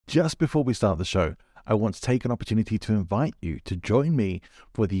just before we start the show, I want to take an opportunity to invite you to join me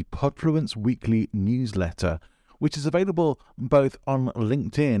for the Podfluence Weekly newsletter, which is available both on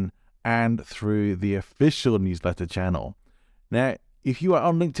LinkedIn and through the official newsletter channel. Now, if you are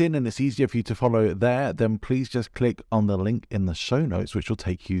on LinkedIn and it's easier for you to follow there, then please just click on the link in the show notes, which will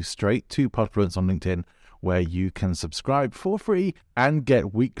take you straight to Podfluence on LinkedIn, where you can subscribe for free and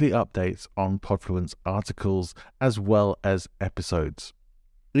get weekly updates on Podfluence articles as well as episodes.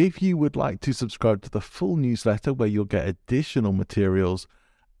 If you would like to subscribe to the full newsletter where you'll get additional materials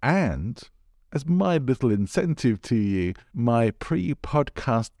and, as my little incentive to you, my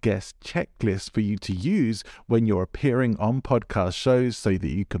pre-podcast guest checklist for you to use when you're appearing on podcast shows so that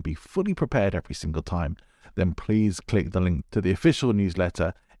you can be fully prepared every single time, then please click the link to the official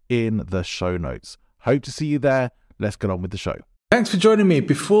newsletter in the show notes. Hope to see you there. Let's get on with the show. Thanks for joining me.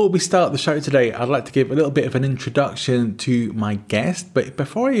 Before we start the show today, I'd like to give a little bit of an introduction to my guest. But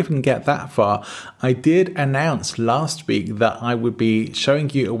before I even get that far, I did announce last week that I would be showing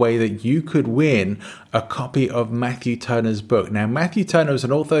you a way that you could win a copy of Matthew Turner's book. Now, Matthew Turner is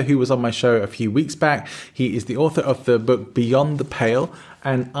an author who was on my show a few weeks back. He is the author of the book Beyond the Pale.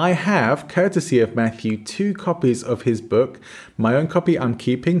 And I have, courtesy of Matthew, 2 copies of his book. My own copy I'm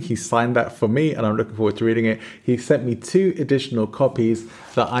keeping. He signed that for me and I'm looking forward to reading it. He sent me 2 additional copies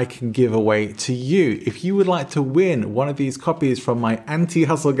that I can give away to you. If you would like to win one of these copies from my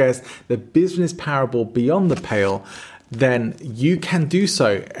anti-hustle guest, The Business Parable Beyond the Pale, then you can do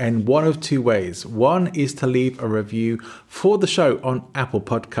so in one of 2 ways. One is to leave a review for the show on Apple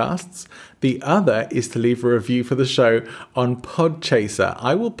Podcasts. The other is to leave a review for the show on Podchaser.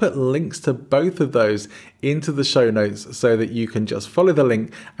 I will put links to both of those into the show notes so that you can just follow the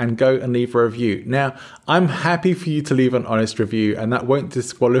link and go and leave a review. Now, I'm happy for you to leave an honest review, and that won't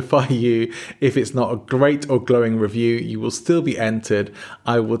disqualify you if it's not a great or glowing review. You will still be entered.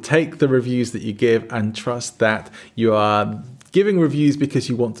 I will take the reviews that you give and trust that you are giving reviews because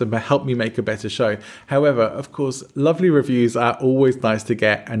you want to help me make a better show. However, of course, lovely reviews are always nice to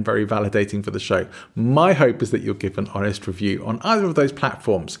get and very validating for the show. My hope is that you'll give an honest review on either of those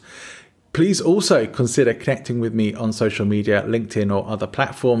platforms. Please also consider connecting with me on social media, LinkedIn or other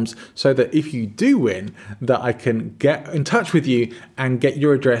platforms, so that if you do win, that I can get in touch with you and get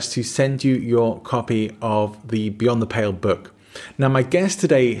your address to send you your copy of the Beyond the Pale book. Now, my guest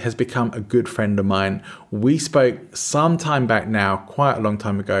today has become a good friend of mine. We spoke some time back now, quite a long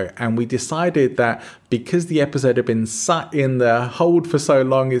time ago, and we decided that because the episode had been sat in the hold for so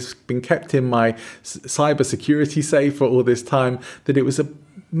long, it's been kept in my cyber security safe for all this time, that it was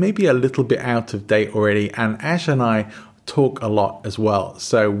maybe a little bit out of date already. And Ash and I talk a lot as well.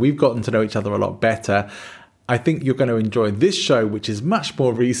 So we've gotten to know each other a lot better. I think you're going to enjoy this show, which is much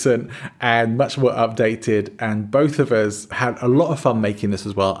more recent and much more updated. And both of us had a lot of fun making this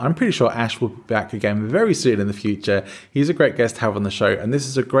as well. I'm pretty sure Ash will be back again very soon in the future. He's a great guest to have on the show. And this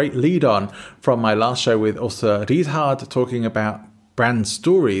is a great lead on from my last show with Åsa Rishard talking about brand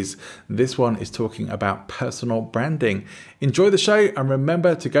stories. This one is talking about personal branding. Enjoy the show and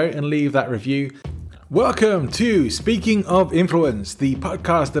remember to go and leave that review. Welcome to Speaking of Influence, the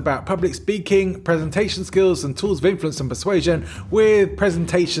podcast about public speaking, presentation skills and tools of influence and persuasion with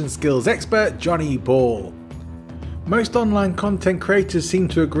presentation skills expert Johnny Ball. Most online content creators seem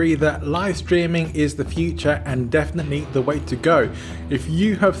to agree that live streaming is the future and definitely the way to go. If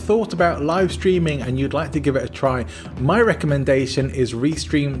you have thought about live streaming and you'd like to give it a try, my recommendation is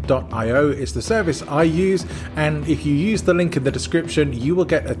Restream.io. It's the service I use, and if you use the link in the description, you will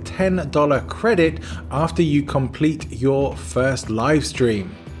get a $10 credit after you complete your first live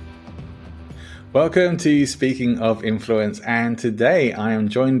stream. Welcome to Speaking of Influence, and today I am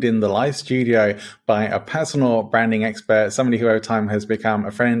joined in the live studio by a personal branding expert, somebody who over time has become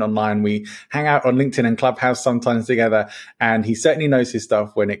a friend online. We hang out on LinkedIn and Clubhouse sometimes together, and he certainly knows his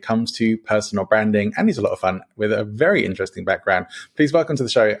stuff when it comes to personal branding, and he's a lot of fun with a very interesting background. Please welcome to the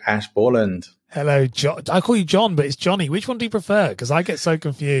show, Ash Borland. Hello, John. I call you John, but it's Johnny. Which one do you prefer? Because I get so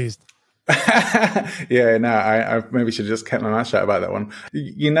confused. Yeah, no, I maybe should have just kept my mouth shut about that one.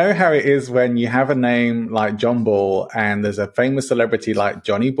 You know how it is when you have a name like John Ball and there's a famous celebrity like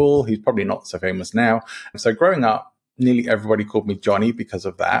Johnny Ball, who's probably not so famous now. So growing up, nearly everybody called me Johnny because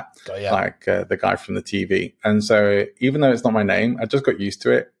of that, like the guy from the TV. And so even though it's not my name, I just got used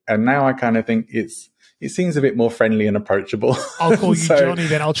to it. And now I kind of think it seems a bit more friendly and approachable. I'll call you Johnny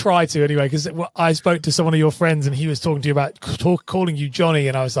then. I'll try to anyway, because I spoke to someone of your friends and he was talking to you about calling you Johnny.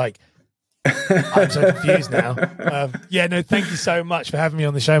 And I was like, I'm so confused now. Thank you so much for having me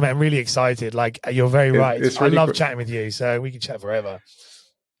on the show, man. I'm really excited. Like, you're very right. It's really I love chatting with you, so we can chat forever.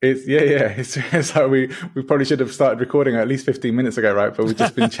 It's like we probably should have started recording at least 15 minutes ago, right? But we've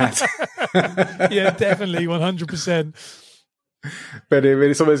just been chatting. Yeah, definitely, 100%. But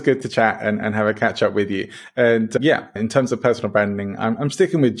it's always good to chat and have a catch up with you. And yeah, in terms of personal branding, I'm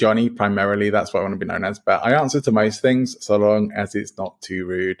sticking with Johnny primarily. That's what I want to be known as. But I answer to most things so long as it's not too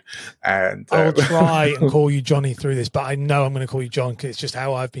rude. And I will try and call you Johnny through this, but I know I'm going to call you John because it's just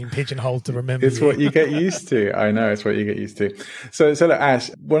how I've been pigeonholed to remember. It's what you get used to. I know it's what you get used to. So look, Ash,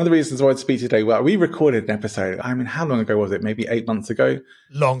 one of the reasons I wanted to speak today, well, we recorded an episode. I mean, how long ago was it? Maybe 8 months ago.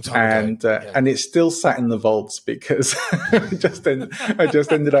 Long time ago. And it's still sat in the vaults because I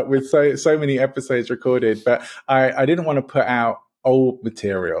just ended up with so many episodes recorded, but I didn't want to put out old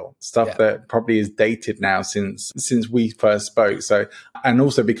material, stuff that probably is dated now since we first spoke. So, and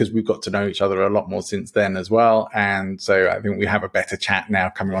also because we've got to know each other a lot more since then as well. And so I think we have a better chat now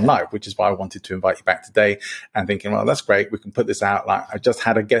coming on live, which is why I wanted to invite you back today and thinking, well, that's great. We can put this out. Like I just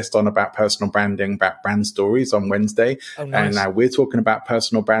had a guest on about personal branding, about brand stories on Wednesday. Oh, nice. And now we're talking about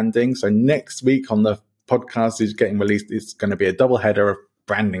personal branding. So next week on the podcast is getting released, it's going to be a double header of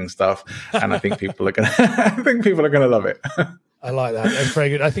branding stuff, and I think people are going to love it. I like that. That's very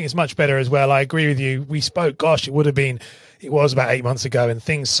good. I think it's much better as well. I agree with you. We spoke, gosh, it was about 8 months ago,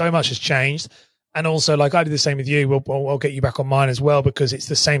 and so much has changed. And also, like I did the same with you. I'll get you back on mine as well, because it's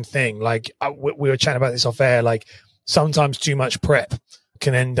the same thing. Like we were chatting about this off air. Like sometimes too much prep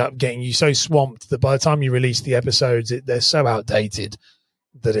can end up getting you so swamped that by the time you release the episodes, they're so outdated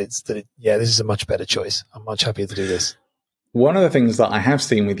that this is a much better choice. I'm much happier to do this. One of the things that I have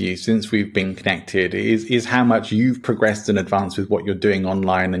seen with you since we've been connected is how much you've progressed and advanced with what you're doing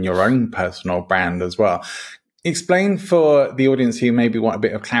online and your own personal brand as well. Explain for the audience who maybe want a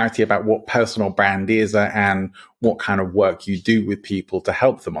bit of clarity about what personal brand is and what kind of work you do with people to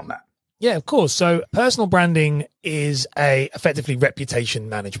help them on that. Yeah, of course. So personal branding is effectively reputation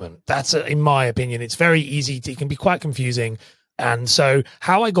management. That's, in my opinion, it's very easy. It can be quite confusing. And so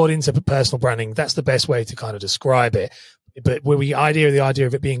how I got into personal branding, that's the best way to kind of describe it. But the idea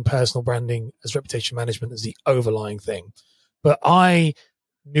of it being personal branding as reputation management is the overlying thing. But I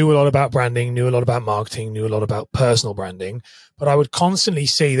knew a lot about branding, knew a lot about marketing, knew a lot about personal branding. But I would constantly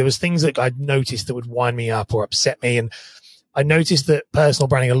see there was things that I'd noticed that would wind me up or upset me. And I noticed that personal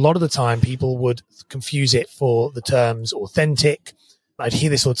branding, a lot of the time, people would confuse it for the terms authentic. I'd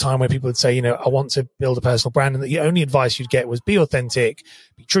hear this all the time where people would say, I want to build a personal brand, and the only advice you'd get was be authentic,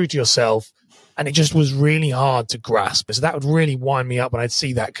 be true to yourself. And it just was really hard to grasp. So that would really wind me up when I'd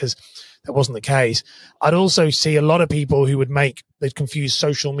see that, because that wasn't the case. I'd also see a lot of people who they'd confuse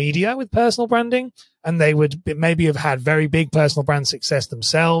social media with personal branding, and they would maybe have had very big personal brand success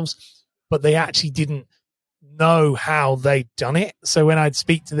themselves, but they actually didn't know how they'd done it. So when I'd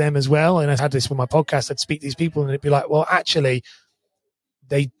speak to them as well, and I had this with my podcast, I'd speak to these people and it'd be like, well, actually,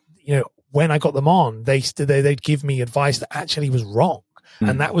 when I got them on, they'd give me advice that actually was wrong.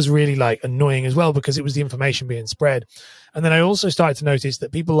 And that was really annoying as well, because it was the information being spread. And then I also started to notice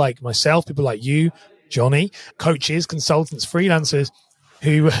that people like myself, people like you, Johnny, coaches, consultants, freelancers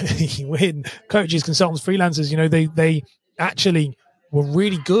they actually were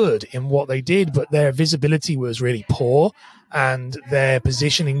really good in what they did, but their visibility was really poor and their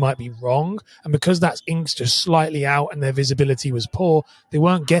positioning might be wrong. And because that ink's just slightly out and their visibility was poor, they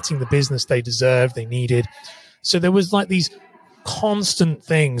weren't getting the business they deserved, they needed. So there was these constant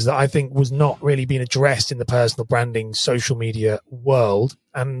things that I think was not really being addressed in the personal branding social media world.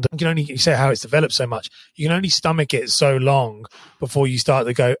 And you can only say how it's developed so much. You can only stomach it so long before you start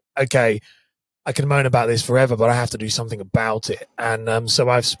to go, okay, I can moan about this forever, but I have to do something about it. And so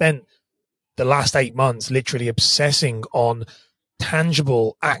I've spent the last 8 months literally obsessing on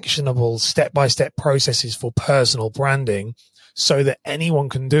tangible, actionable, step-by-step processes for personal branding so that anyone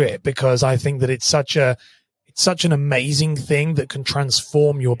can do it, because I think that it's such an amazing thing that can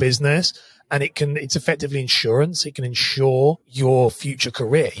transform your business, and it's effectively insurance. It can insure your future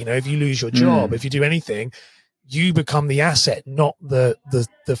career. If you lose your job, if you do anything, you become the asset, not the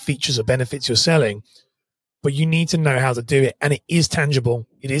features or benefits you're selling. But you need to know how to do it. And it is tangible.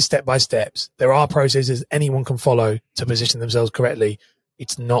 It is step by steps. There are processes anyone can follow to position themselves correctly.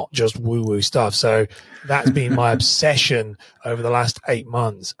 It's not just woo-woo stuff. So that's been my obsession over the last 8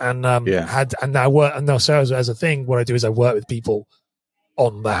 months. And so as a thing, what I do is I work with people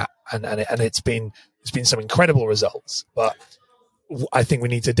on that, and it's been some incredible results. But I think we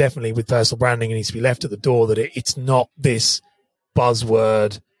need to definitely, with personal branding, it needs to be left at the door that it's not this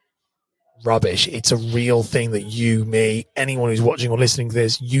buzzword rubbish. It's a real thing that me, anyone who's watching or listening to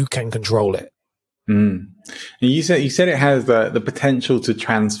this, you can control it. And you said it has the potential to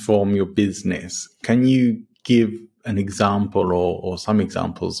transform your business. Can you give an example or some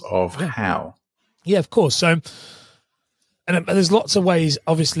examples of how? Yeah, of course. So, and there's lots of ways.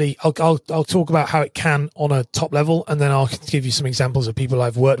 Obviously, I'll talk about how it can on a top level, and then I'll give you some examples of people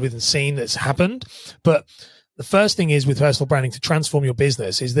I've worked with and seen that's happened. But the first thing is with personal branding to transform your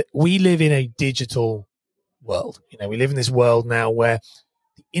business is that we live in a digital world. We live in this world now where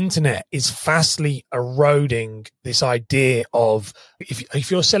the internet is fastly eroding this idea of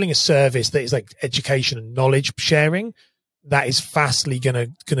if you're selling a service that is like education and knowledge sharing, that is fastly gonna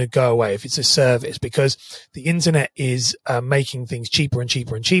go away if it's a service, because the internet is making things cheaper and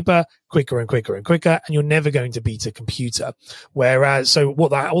cheaper and cheaper, quicker and quicker and quicker, and you're never going to beat a computer. Whereas, so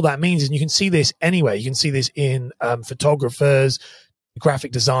all that means is, and you can see this anyway, you can see this in photographers,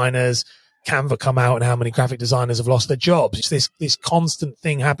 graphic designers. Canva come out and how many graphic designers have lost their jobs. It's this constant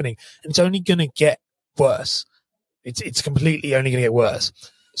thing happening, and it's only going to get worse. It's completely only going to get worse.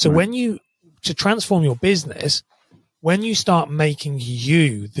 So to transform your business, when you start making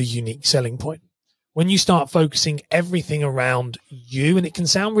you the unique selling point, when you start focusing everything around you, and it can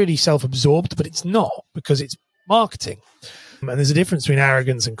sound really self-absorbed, but it's not, because it's marketing. And there's a difference between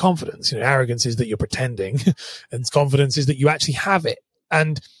arrogance and confidence. Arrogance is that you're pretending, and confidence is that you actually have it.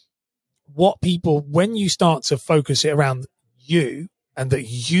 And when you start to focus it around you, and that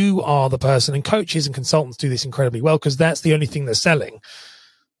you are the person, and coaches and consultants do this incredibly well because that's the only thing they're selling.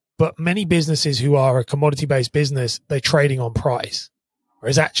 But many businesses who are a commodity-based business, they're trading on price.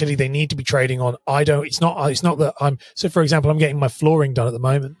 Whereas actually they need to be trading on, it's not that so for example, I'm getting my flooring done at the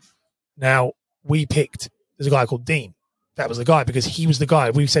moment. Now there's a guy called Dean. That was the guy, because he was the guy.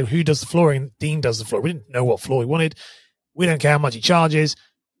 We said, who does the flooring? Dean does the floor. We didn't know what floor he wanted. We don't care how much he charges.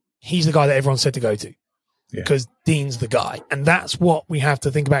 He's the guy that everyone said to go to, because Dean's the guy. And that's what we have to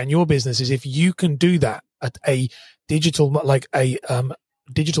think about in your business, is if you can do that at a digital,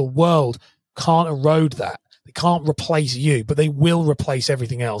 digital world can't erode that. They can't replace you, but they will replace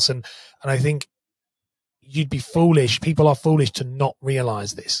everything else. And I think you'd be foolish. People are foolish to not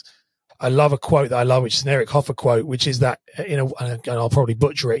realize this. I love a quote that I love, which is an Eric Hoffer quote, which is that, and I'll probably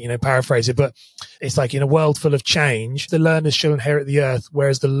butcher it, paraphrase it, but it's like, in a world full of change, the learners shall inherit the earth,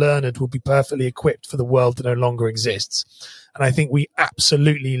 whereas the learned will be perfectly equipped for the world that no longer exists. And I think we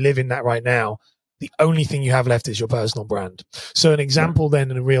absolutely live in that right now. The only thing you have left is your personal brand. So an example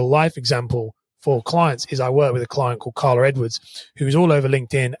then, in a real life example for clients, is I work with a client called Carla Edwards, who's all over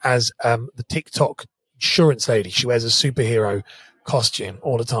LinkedIn as the TikTok insurance lady. She wears a superhero costume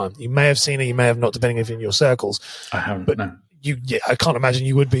all the time. You may have seen her, you may have not, depending if in your circles. I haven't, but no. I can't imagine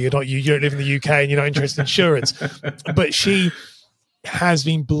you would be. You don't live in the UK and you're not interested in insurance. But she has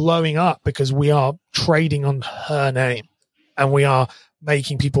been blowing up because we are trading on her name, and we are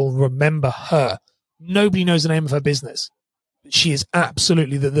making people remember her. Nobody knows the name of her business. She is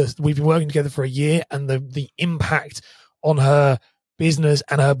absolutely we've been working together for a year, and the impact on her business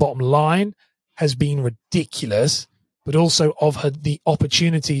and her bottom line has been ridiculous, but also of the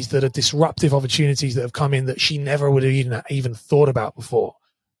opportunities that are disruptive opportunities that have come in that she never would have even thought about before.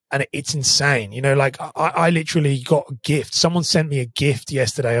 And it's insane. I literally got a gift. Someone sent me a gift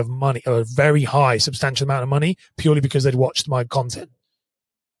yesterday of money, a very high, substantial amount of money, purely because they'd watched my content.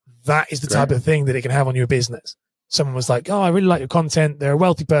 That is the type of thing that it can have on your business. Someone was like, oh, I really like your content. They're a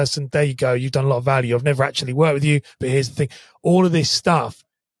wealthy person. There you go. You've done a lot of value. I've never actually worked with you, but here's the thing. All of this stuff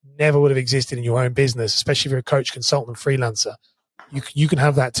never would have existed in your own business, especially if you're a coach, consultant, freelancer. You can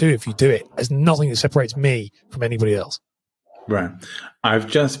have that too if you do it. There's nothing that separates me from anybody else. Right. I've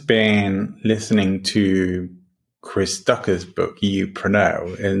just been listening to Chris Ducker's book,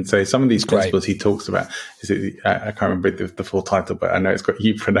 Youpreneur. And so some of these principles he talks about, I can't remember the full title, but I know it's got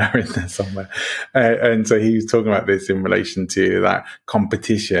Youpreneur in there somewhere. And so he was talking about this in relation to that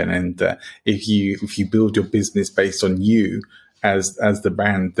competition. And if you build your business based on you as the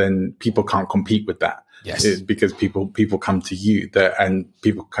brand, then people can't compete with that. Yes. Because people come to you and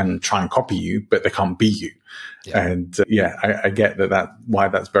people can try and copy you, but they can't be you. Yeah. And I get that why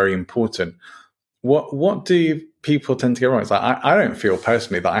that's very important. What do people tend to get wrong? It's like, I don't feel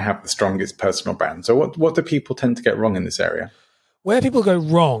personally that I have the strongest personal brand. So what do people tend to get wrong in this area? Where people go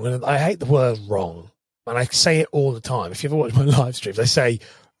wrong, and I hate the word wrong, and I say it all the time. If you ever watch my live streams, I say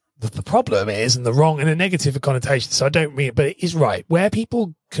the problem is, and the wrong in a negative connotation. So I don't mean it, but it is right. Where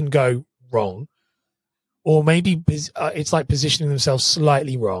people can go wrong, or maybe it's like positioning themselves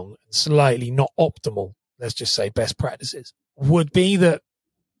slightly wrong, slightly not optimal, let's just say best practices, would be that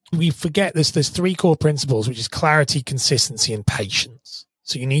we forget there's three core principles, which is clarity, consistency, and patience.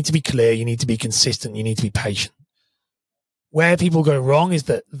 So you need to be clear, you need to be consistent, you need to be patient. Where people go wrong is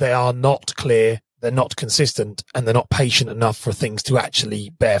that they are not clear, they're not consistent, and they're not patient enough for things to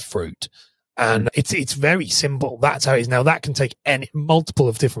actually bear fruit. And it's very simple. That's how it is. Now, that can take multiple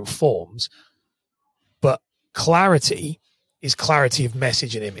of different forms, but clarity is clarity of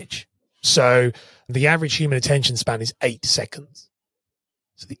message and image. So the average human attention span is 8 seconds.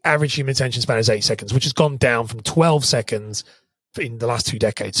 So the average human attention span is 8 seconds, which has gone down from 12 seconds in the last 2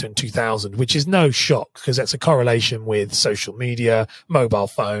 decades, so in 2000, which is no shock because that's a correlation with social media, mobile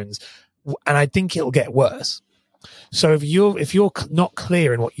phones, and I think it'll get worse. So if you're not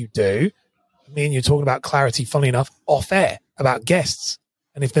clear in what you do, me and you're talking about clarity, funnily enough, off air about guests,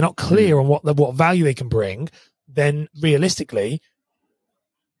 and if they're not clear on what value they can bring, then realistically,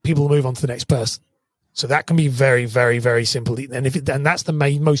 people will move on to the next person. So that can be very, very, very simple. And that's the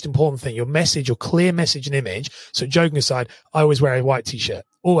most important thing, your message, your clear message and image. So joking aside, I always wear a white t-shirt,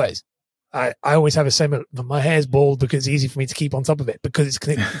 always. I always have a same, my hair's bald because it's easy for me to keep on top of it because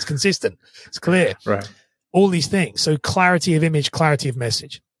it's consistent. It's clear. Right. All these things. So clarity of image, clarity of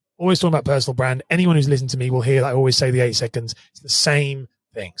message. Always talking about personal brand. Anyone who's listened to me will hear that I always say the 8 seconds. It's the same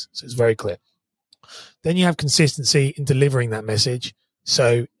things. So it's very clear. Then you have consistency in delivering that message.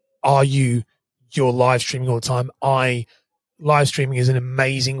 So you're live streaming all the time? Live streaming is an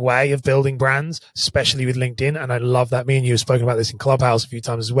amazing way of building brands, especially with LinkedIn. And I love that. Me and you have spoken about this in Clubhouse a few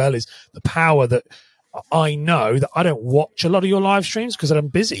times as well, is the power that I know that I don't watch a lot of your live streams because I'm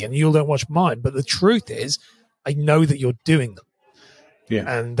busy and you don't watch mine. But the truth is, I know that you're doing them.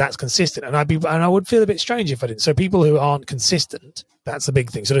 Yeah. And that's consistent. And I would feel a bit strange if I didn't. So people who aren't consistent, that's the big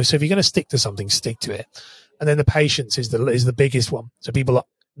thing. So if you're going to stick to something, stick to it. And then the patience is the biggest one. So people are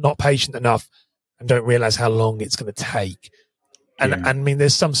not patient enough and don't realize how long it's going to take. And I mean,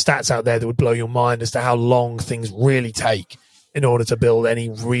 there's some stats out there that would blow your mind as to how long things really take in order to build any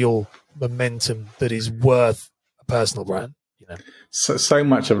real momentum that is worth a personal brand. So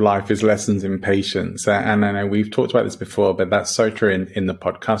much of life is lessons in patience. And I know we've talked about this before, but that's so true in the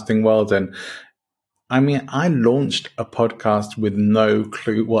podcasting world. And I mean, I launched a podcast with no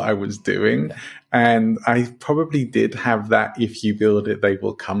clue what I was doing. And I probably did have that if you build it, they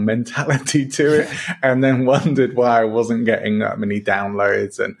will come mentality to it. And then wondered why I wasn't getting that many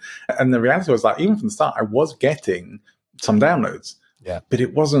downloads. And the reality was, like, even from the start, I was getting some downloads. Yeah. But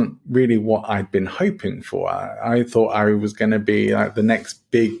it wasn't really what I'd been hoping for. I thought I was going to be like the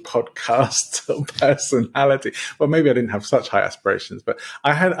next big podcast personality. Well, maybe I didn't have such high aspirations, but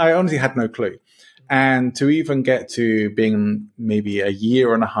I honestly had no clue. And to even get to being maybe a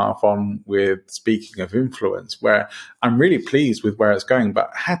year and a half on with Speaking of Influence, where I'm really pleased with where it's going, but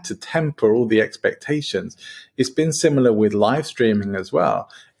had to temper all the expectations. It's been similar with live streaming as well.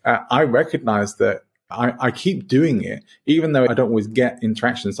 I recognize that I keep doing it, even though I don't always get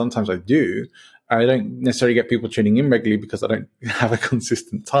interaction. Sometimes I do. I don't necessarily get people tuning in regularly because I don't have a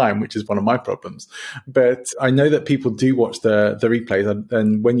consistent time, which is one of my problems. But I know that people do watch the replays.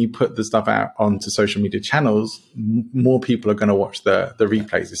 And when you put the stuff out onto social media channels, more people are going to watch the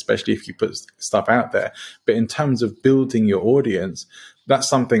replays, especially if you put stuff out there. But in terms of building your audience, that's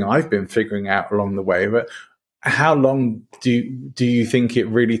something I've been figuring out along the way. But how long do you think it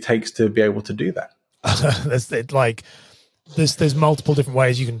really takes to be able to do that? There's multiple different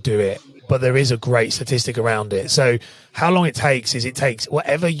ways you can do it, but there is a great statistic around it. So how long it takes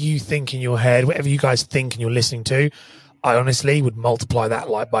whatever you think in your head, whatever you guys think and you're listening to, I honestly would multiply that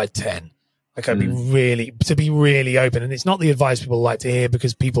by 10. Like I'd be really open. And it's not the advice people like to hear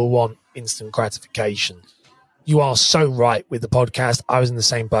because people want instant gratification. You are so right with the podcast. I was in the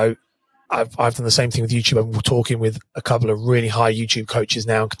same boat. I've done the same thing with YouTube. I'm talking with a couple of really high YouTube coaches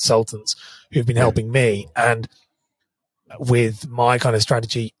now and consultants who've been helping me. And with my kind of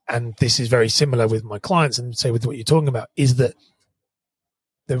strategy, and this is very similar with my clients and say with what you're talking about, is that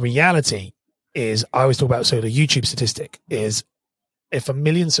the reality is, I always talk about, so the YouTube statistic is if 1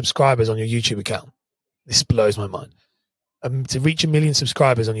 million subscribers on your YouTube account, this blows my mind. To reach 1 million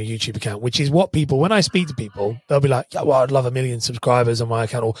subscribers on your YouTube account, which is what people, when I speak to people, they'll be like, yeah, well, I'd love 1 million subscribers on my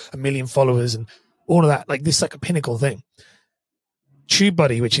account or 1 million followers and all of that. Like this is like a pinnacle thing.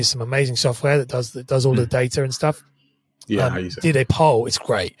 TubeBuddy, which is some amazing software that does all the data and stuff. Yeah, I use it. Did a poll. It's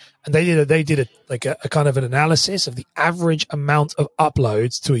great. And they did a kind of an analysis of the average amount of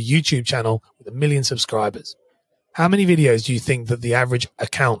uploads to a YouTube channel with 1 million subscribers. How many videos do you think that the average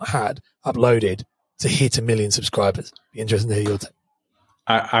account had uploaded to hit 1 million subscribers? Be interesting to hear your take.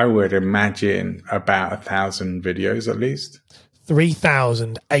 I would imagine about 1,000 videos at least.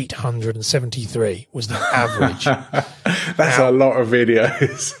 3,873 was the average. That's a lot of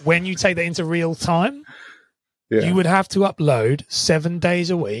videos. When you take that into real time, you would have to upload 7 days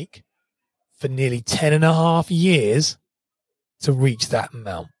a week for nearly 10.5 years to reach that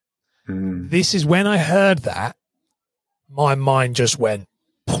amount. This is when I heard that, my mind just went,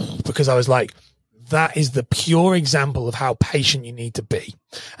 because I was like, that is the pure example of how patient you need to be.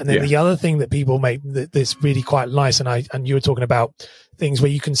 And then the other thing that people make that's really quite nice, and you were talking about things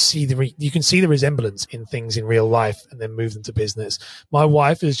where you can see the resemblance in things in real life and then move them to business. My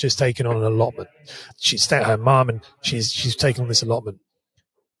wife has just taken on an allotment. She's stay-at-home mom, and she's taken on this allotment.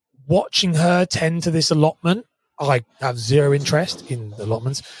 Watching her tend to this allotment, I have zero interest in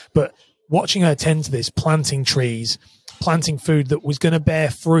allotments, but watching her tend to this, planting trees, planting food that was going to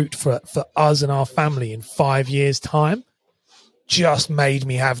bear fruit for us and our family in 5 years' time, just made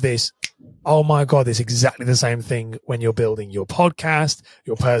me have this, oh my God, it's exactly the same thing when you're building your podcast,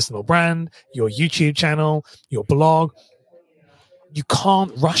 your personal brand, your YouTube channel, your blog. You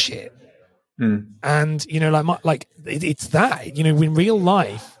can't rush it. And, you know, it's that, you know, in real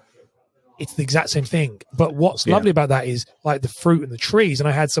life, it's the exact same thing. But what's lovely about that is like the fruit and the trees. And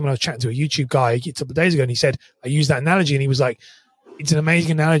I had someone, I was chatting to a YouTube guy a couple of days ago, and he said, I used that analogy, and he was like, it's an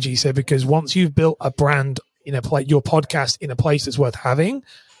amazing analogy. He said, because once you've built a brand in a place, your podcast in a place that's worth having,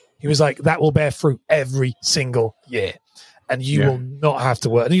 he was like, that will bear fruit every single year, and you will not have to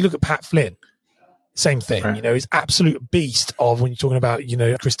work. And you look at Pat Flynn, same thing, right. You know, he's absolute beast of, when you're talking about, you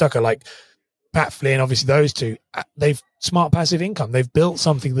know, Chris Tucker, like Pat Flynn, obviously those two, they've smart passive income. They've built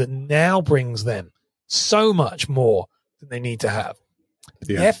something that now brings them so much more than they need to have. But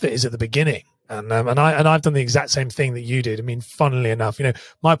the effort is at the beginning. And I've done the exact same thing that you did. I mean, funnily enough, you know,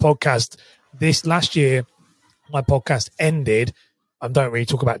 my podcast this last year, my podcast ended. I don't really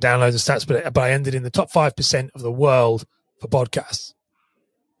talk about downloads and stats, but I ended in the top 5% of the world for podcasts.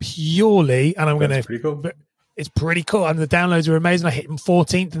 Purely, and I'm going to. Pretty cool. It's pretty cool. And the downloads are amazing. I hit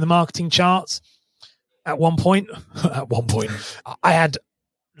 14th in the marketing charts at one point. I had,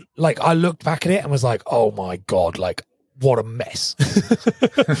 like, I looked back at it and was like, oh my God, like, what a mess.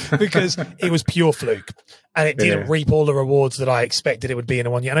 Because it was pure fluke. And it didn't reap all the rewards that I expected it would be in a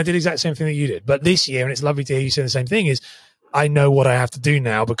 1 year. And I did the exact same thing that you did. But this year, and it's lovely to hear you say the same thing, is I know what I have to do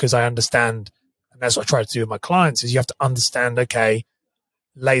now because I understand, and that's what I try to do with my clients, is you have to understand, okay,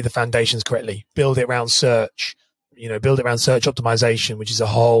 lay the foundations correctly, build it around search, you know, build it around search optimization, which is a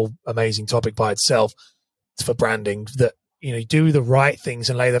whole amazing topic by itself for branding, that, you know, do the right things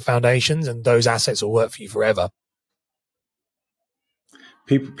and lay the foundations, and those assets will work for you forever.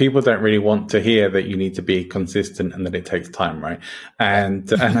 People don't really want to hear that you need to be consistent and that it takes time, right?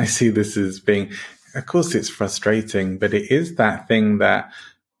 And I see this as being, of course, it's frustrating, but it is that thing that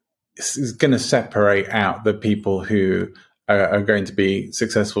is going to separate out the people who are going to be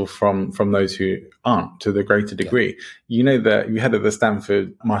successful from those who aren't, to the greater degree. You know that you had the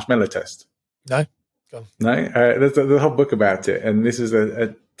Stanford marshmallow test. No. No, there's a whole book about it, and this is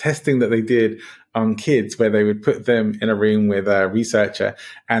a testing that they did on kids, where they would put them in a room with a researcher,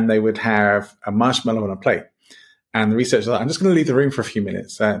 and they would have a marshmallow on a plate. And the researcher was like, I'm just going to leave the room for a few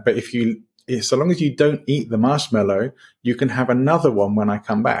minutes, but so long as you don't eat the marshmallow, you can have another one when I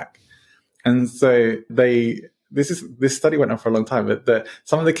come back. And so this study went on for a long time, but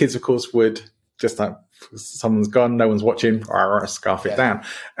some of the kids, of course, would just like, someone's gone, no one's watching, scarf it down.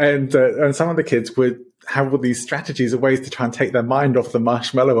 And some of the kids would have all these strategies of ways to try and take their mind off the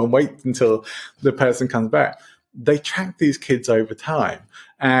marshmallow and wait until the person comes back. They track these kids over time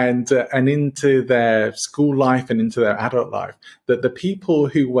and into their school life and into their adult life, that the people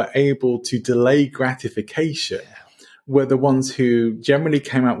who were able to delay gratification were the ones who generally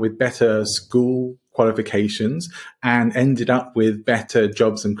came out with better school qualifications and ended up with better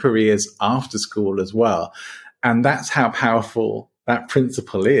jobs and careers after school as well. And that's how powerful that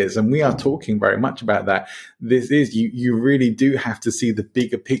principle is. And we are talking very much about that. This is, you really do have to see the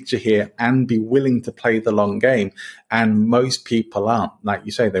bigger picture here and be willing to play the long game. And most people aren't. Like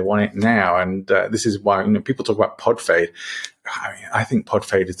you say, they want it now. And this is why, you know, people talk about pod fade. I think pod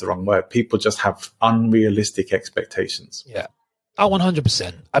fade is the wrong word. People just have unrealistic expectations. Yeah. Oh,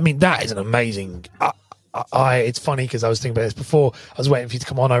 100%. I mean, that is an amazing... it's funny because I was thinking about this before. I was waiting for you to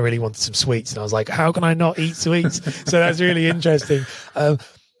come on. I really wanted some sweets, and I was like, how can I not eat sweets? So that's really interesting.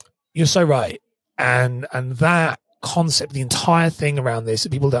 You're so right. And that concept, the entire thing around this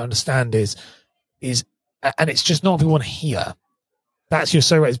that people don't understand is, and it's just not what people want to hear. You're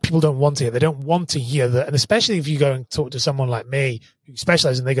so right. People don't want to hear. They don't want to hear that. And especially if you go and talk to someone like me who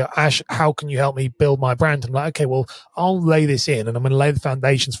specializes and they go, Ash, how can you help me build my brand? I'm like, okay, well, I'll lay this in and I'm going to lay the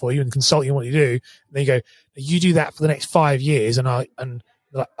foundations for you and consult you on what you do. And then you go, you do that for the next 5 years. And they're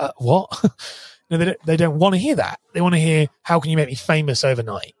like, what? No, they don't want to hear that. They want to hear, how can you make me famous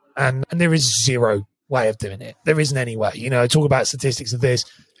overnight? And there is zero way of doing it. There isn't any way. You know, I talk about statistics of this.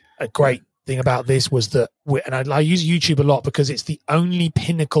 A great thing about this was that, and I use YouTube a lot because it's the only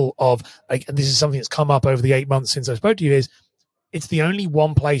pinnacle of, like, and this is something that's come up over the 8 months since I spoke to you, is it's the only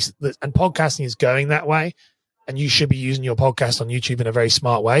one place that, and podcasting is going that way, and you should be using your podcast on YouTube in a very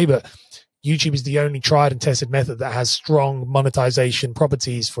smart way, but YouTube is the only tried and tested method that has strong monetization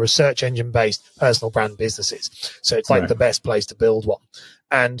properties for a search engine based personal brand businesses. So it's like the best place to build one.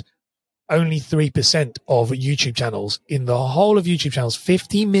 And only 3% of YouTube channels, in the whole of YouTube channels,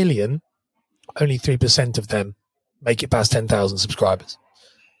 50 million, only 3% of them make it past 10,000 subscribers.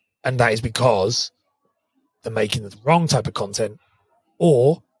 And that is because they're making the wrong type of content,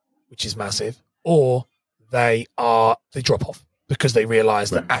 or, which is massive, or they drop off because they realize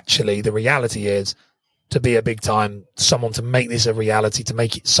that actually the reality is, to be a big time, someone to make this a reality, to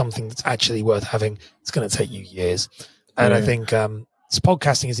make it something that's actually worth having, it's going to take you years. And I think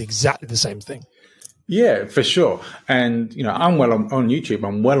podcasting is exactly the same thing. Yeah, for sure. And, I'm well on YouTube.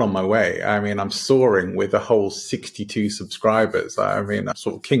 I'm well on my way. I mean, I'm soaring with a whole 62 subscribers. I mean, I'm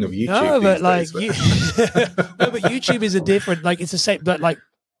sort of king of YouTube. No, but but YouTube is a different, it's the same, but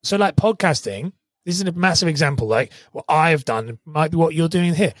podcasting, this is a massive example. Like what I have done might be what you're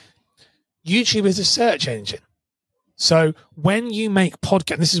doing here. YouTube is a search engine. So when you make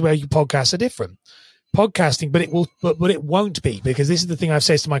podcast, this is where your podcasts are different. Podcasting, but it won't be, because this is the thing I've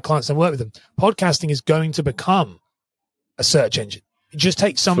said to my clients and work with them. Podcasting is going to become a search engine. It just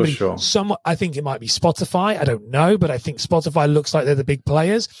takes somebody, I think it might be Spotify. I don't know, but I think Spotify looks like they're the big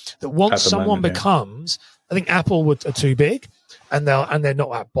players that once someone becomes, I think Apple are too big and they're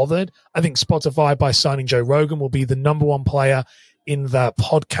not that bothered. I think Spotify, by signing Joe Rogan, will be the number one player in the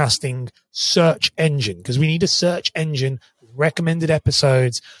podcasting search engine, because we need a search engine, recommended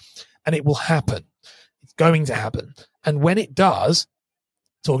episodes, and it will happen. It's going to happen. And when it does,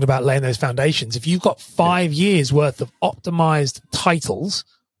 talking about laying those foundations, if you've got 5 years worth of optimized titles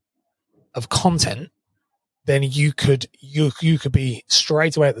of content, then you could be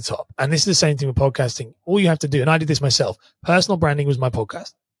straight away at the top. And this is the same thing with podcasting. All you have to do, and I did this myself, personal branding was my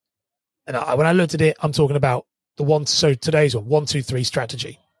podcast. And when I looked at it, I'm talking about today's one, 1, 2, 3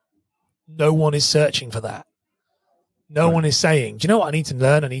 strategy. No one is searching for that. No one is saying, do you know what I need to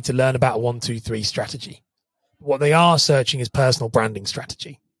learn? I need to learn about a 1, 2, 3 strategy. What they are searching is personal branding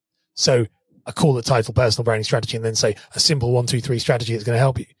strategy. So I call the title personal branding strategy and then say a simple 1, 2, 3 strategy that's going to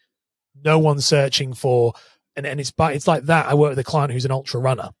help you. No one's searching for, and it's like that. I work with a client who's an ultra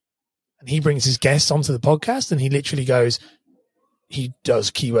runner, and he brings his guests onto the podcast, and he literally goes, he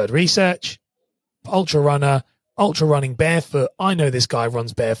does keyword research, ultra running barefoot. I know this guy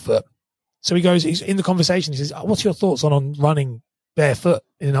runs barefoot. So he goes, he's in the conversation. He says, what's your thoughts on running barefoot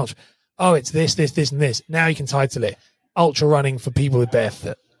in an ultra? Oh, it's this, and this. Now you can title it ultra running for people with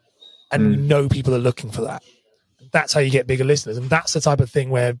barefoot. And we know people are looking for that. That's how you get bigger listeners. And that's the type of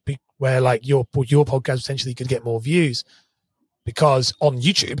thing where like your podcast potentially could get more views because on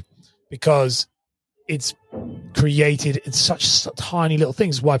YouTube, because it's created in such tiny little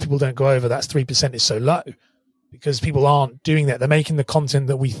things. Why people don't go over, that's 3% is so low, because people aren't doing that. They're making the content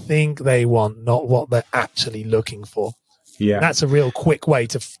that we think they want, not what they're actually looking for. Yeah. And that's a real quick way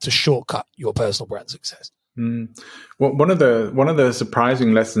to shortcut your personal brand success. Well, one of the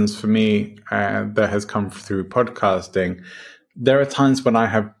surprising lessons for me that has come through podcasting, there are times when I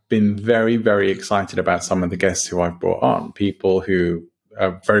have been very, very excited about some of the guests who I've brought on, people who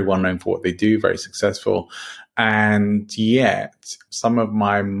are very well known for what they do, very successful. And yet some of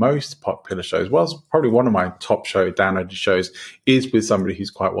my most popular shows, well, probably one of my top downloaded shows is with somebody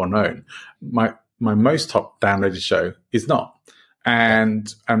who's quite well known. My most top downloaded show is not.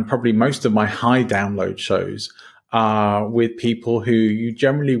 And probably most of my high download shows are with people who you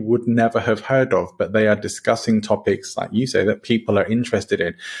generally would never have heard of, but they are discussing topics, like you say, that people are interested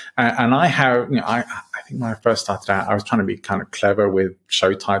in. And I have, I think when I first started out, I was trying to be kind of clever with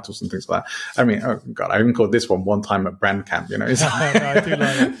show titles and things like that. I mean, oh God, I even called this one time at Brand Camp, No, I do like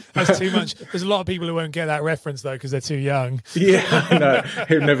that. That's too much. There's a lot of people who won't get that reference though, because they're too young. Yeah, I know,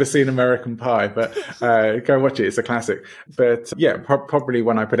 who've never seen American Pie, but go watch it. It's a classic. But yeah, probably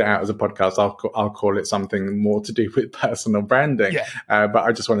when I put it out as a podcast, I'll call it something more to do with personal branding. Yeah. But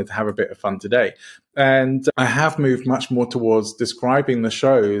I just wanted to have a bit of fun today. And I have moved much more towards describing the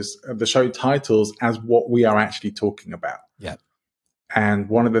show titles as what we are actually talking about. Yeah. And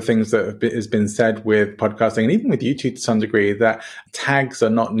one of the things that has been said with podcasting and even with YouTube to some degree, that tags are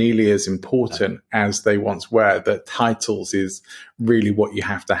not nearly as important as they once were, that titles is really what you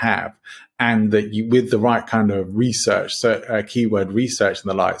have to have. And that you, with the right kind of research, keyword research and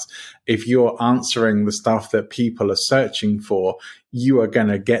the likes, if you're answering the stuff that people are searching for, you are going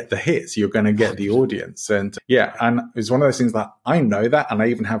to get the hits, you're going to get the audience. And yeah, and it's one of those things that I know that, and I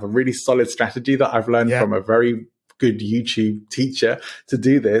even have a really solid strategy that I've learned from a very good YouTube teacher to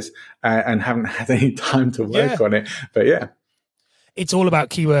do this, and haven't had any time to work on it. But yeah. it's all about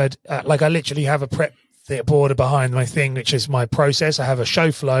keyword. Like I literally have a prep board behind my thing, which is my process. I have a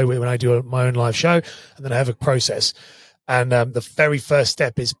show flow when I do my own live show, and then I have a process. And the very first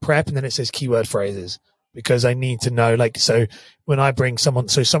step is prep, and then it says keyword phrases, because I need to know, like, so when I bring someone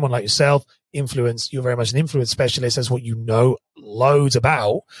like yourself, influence, you're very much an influence specialist, that's what you know loads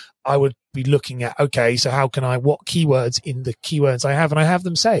about. I would be looking at, okay, so what keywords in the keywords I have, and I have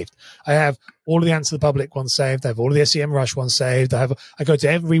them saved. I have all of the Answer the Public ones saved. I have all of the SEMrush ones saved. I go to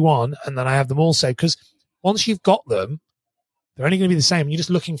every one, and then I have them all saved, because once you've got them, they're only going to be the same. You're just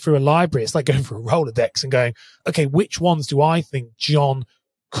looking through a library. It's like going through a Rolodex and going, okay, which ones do I think Johnny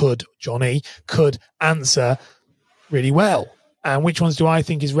could answer really well? And which ones do I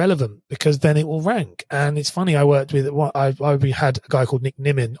think is relevant? Because then it will rank. And it's funny, I had a guy called Nick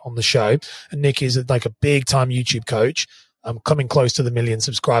Nimmin on the show, and Nick is like a big time YouTube coach, coming close to the 1 million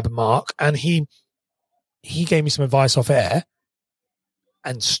subscriber mark. And he gave me some advice off air,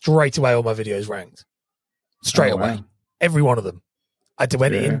 and straight away all my videos ranked. Straight away. Wow. Every one of them. I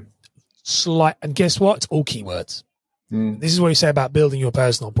went in slight, and guess what? It's all keywords. This is what you say about building your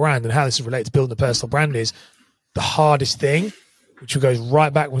personal brand, and how this is related to building a personal brand is the hardest thing, which goes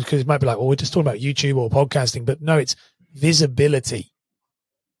right back, because it might be like, well, we're just talking about YouTube or podcasting, but no, it's visibility.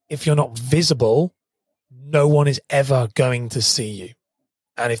 If you're not visible, no one is ever going to see you.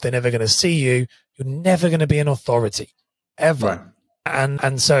 And if they're never going to see you, you're never going to be an authority, ever. Right.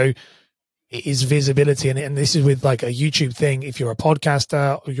 And so it is visibility. And this is with like a YouTube thing. If you're a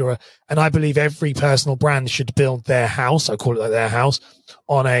podcaster, or and I believe every personal brand should build their house, I call it like their house,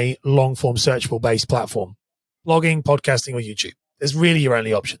 on a long form searchable based platform. Blogging, podcasting, or YouTube. There's really your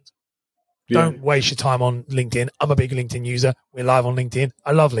only options. Yeah. Don't waste your time on LinkedIn. I'm a big LinkedIn user. We're live on LinkedIn.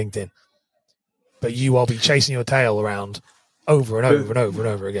 I love LinkedIn. But you will be chasing your tail around over and over and over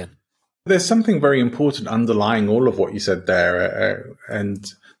and over again. There's something very important underlying all of what you said there.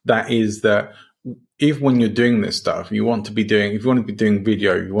 And that is that if when you're doing this stuff, if you want to be doing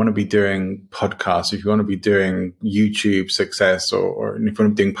video, you want to be doing podcasts, if you want to be doing YouTube success, or if you want to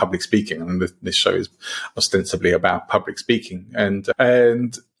be doing public speaking, and this show is ostensibly about public speaking, and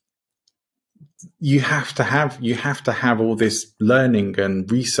you have to have all this learning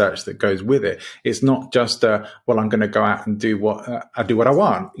and research that goes with it. It's not just I'm going to go out and do what I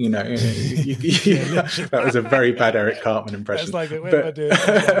want. You know, that was a very bad Eric Cartman impression. That's like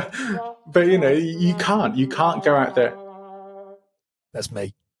but you know, you can't go out there. That's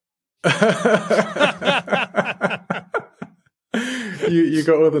me. You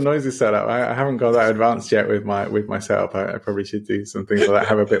got all the noises set up. I haven't got that advanced yet with my setup. I probably should do some things like that,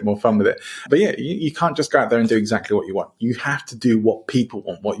 have a bit more fun with it. But yeah, you can't just go out there and do exactly what you want. You have to do what people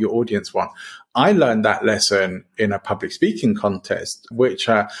want, what your audience want. I learned that lesson in a public speaking contest, which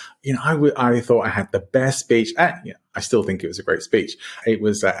I thought I had the best speech. And I still think it was a great speech. It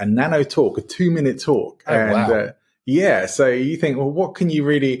was a nano talk, a 2-minute talk, wow. Yeah, so you think, well, what can you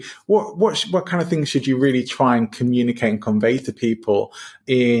really, what kind of things should you really try and communicate and convey to people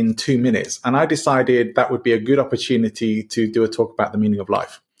in 2 minutes? And I decided that would be a good opportunity to do a talk about the meaning of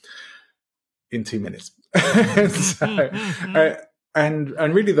life in 2 minutes.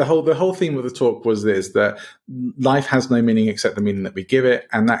 And really the whole theme of the talk was this, that life has no meaning except the meaning that we give it.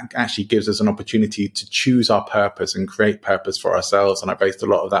 And that actually gives us an opportunity to choose our purpose and create purpose for ourselves. And I based a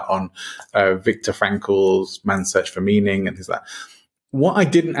lot of that on Viktor Frankl's Man's Search for Meaning and things like that. What I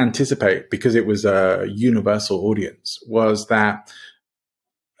didn't anticipate, because it was a universal audience, was that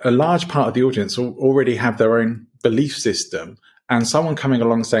a large part of the audience already have their own belief system. And someone coming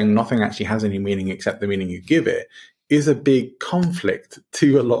along saying nothing actually has any meaning except the meaning you give it is a big conflict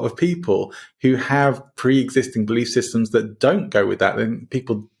to a lot of people who have pre-existing belief systems that don't go with that. Then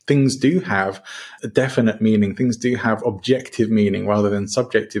things do have a definite meaning. Things do have objective meaning rather than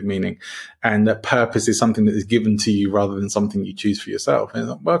subjective meaning. And that purpose is something that is given to you rather than something you choose for yourself. And it's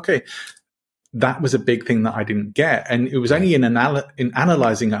like, well, okay, that was a big thing that I didn't get. And it was only in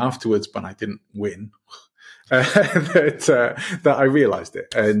analyzing it afterwards, when I didn't win, that I realized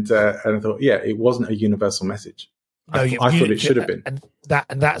it. And I thought, yeah, it wasn't a universal message. I thought it should have been.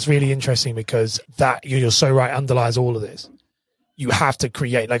 And that's really interesting, because that, you're so right, underlies all of this. You have to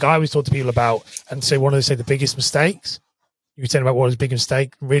create, like I always talk to people about, and say the biggest mistakes, you were saying about what is the biggest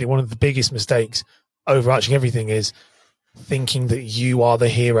mistake, really one of the biggest mistakes overarching everything is thinking that you are the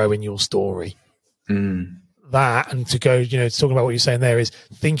hero in your story. That, and to go, talking about what you're saying there, is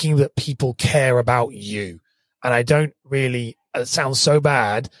thinking that people care about you. And I don't really, it sounds so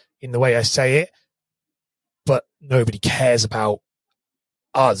bad in the way I say it, but nobody cares about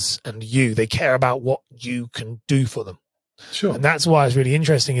us and you. They care about what you can do for them. Sure. And that's why it's really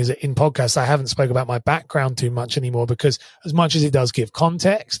interesting is that in podcasts, I haven't spoke about my background too much anymore, because as much as it does give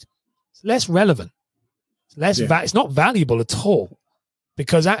context, it's less relevant. It's not valuable at all,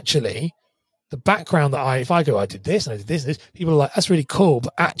 because actually the background that if I did this and I did this, and this, people are like, that's really cool.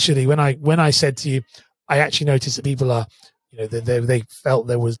 But actually, when I said to you, I actually noticed that people are, they felt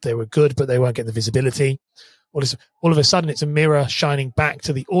they were good, but they weren't getting the visibility. All of a sudden, it's a mirror shining back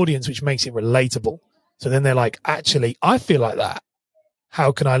to the audience, which makes it relatable. So then they're like, actually, I feel like that.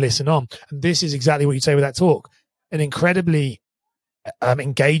 How can I listen on? And this is exactly what you say with that talk. An incredibly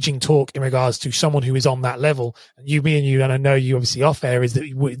engaging talk in regards to someone who is on that level. And me and you, and I know you obviously off air, is that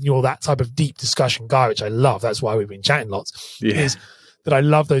you're that type of deep discussion guy, which I love. That's why we've been chatting lots. Is that I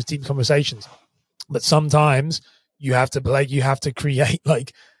love those deep conversations. But sometimes you have to create,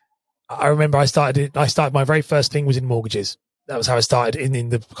 like, I remember I started my very first thing was in mortgages. That was how I started in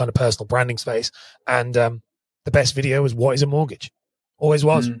the kind of personal branding space. And the best video was, what is a mortgage? Always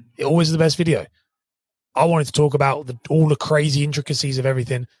was. It always was the best video. I wanted to talk about all the crazy intricacies of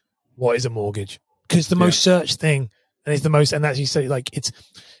everything. What is a mortgage? Because it's the most searched thing, and it's the most. And that's, you say, like, it's,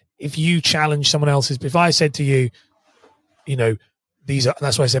 if you challenge someone else's. If I said to you, these are.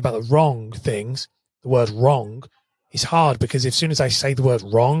 That's what I said about the wrong things. The word wrong is hard, because as soon as I say the word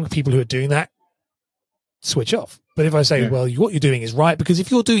wrong, people who are doing that switch off. But if I say, well, what you're doing is right, because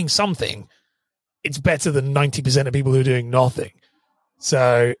if you're doing something, it's better than 90% of people who are doing nothing.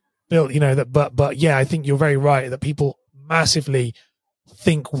 So, Bill, but yeah, I think you're very right that people massively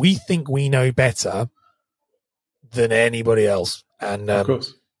think we know better than anybody else. And of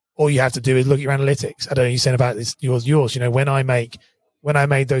course, all you have to do is look at your analytics. I don't know, you said about this, yours. When I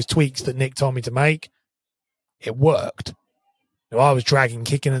made those tweaks that Nick told me to make, it worked. I was dragging,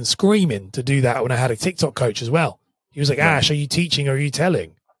 kicking and screaming to do that when I had a TikTok coach as well. He was like, Ash, are you teaching or are you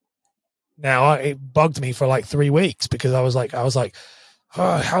telling? Now, it bugged me for like 3 weeks, because I was like,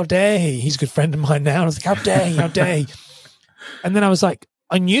 oh, how dare he? He's a good friend of mine now. And I was like, how dare he? And then I was like,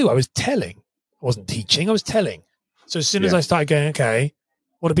 I knew I was telling. I wasn't teaching, I was telling. So as soon as I started going, okay,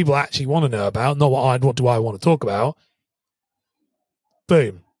 what do people actually want to know about? Not what do I want to talk about?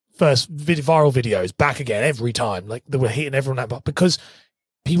 Boom. First viral videos back again every time. Like, they were hitting everyone up, because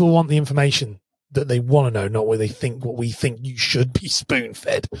people want the information that they want to know, not what we think you should be spoon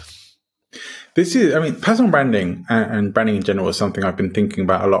fed. This is, personal branding and branding in general is something I've been thinking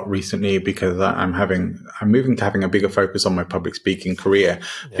about a lot recently, because I'm moving to having a bigger focus on my public speaking career,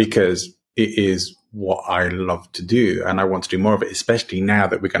 because it is what I love to do, and I want to do more of it, especially now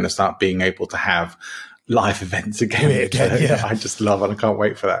that we're going to start being able to have live events again. I just love it. I can't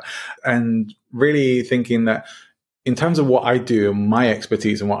wait for that. And really thinking that in terms of what I do and my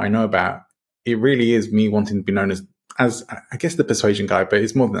expertise and what I know about, it really is me wanting to be known as I guess the persuasion guy, but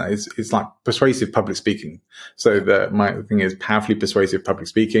it's more than that. It's like persuasive public speaking. So my thing is powerfully persuasive public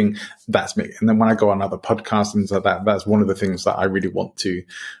speaking. That's me. And then when I go on other podcasts and like that, that's one of the things that I really want to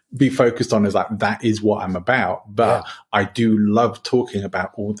be focused on, is like, that is what I'm about. But I do love talking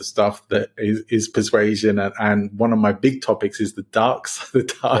about all the stuff that is persuasion. And one of my big topics is the dark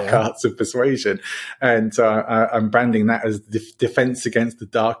arts of persuasion. And so I'm branding that as defense against the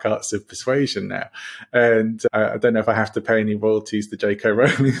dark arts of persuasion now. And I don't know if I have to pay any royalties to J.K.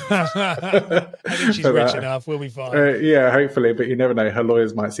 Rowling. I think she's rich enough. We'll be fine. Hopefully. But you never know. Her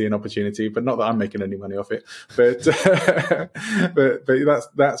lawyers might see an opportunity, but not that I'm making any money off it. But but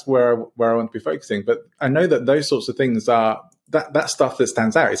that's where I want to be focusing. But I know that those sorts of things are that stuff that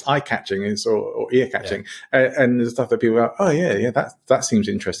stands out. It's eye catching, or ear catching, and the stuff that people are, that seems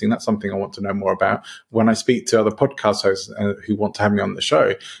interesting. That's something I want to know more about. When I speak to other podcast hosts who want to have me on the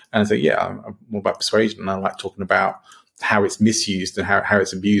show, and say, I'm more about persuasion, and I like talking about how it's misused and how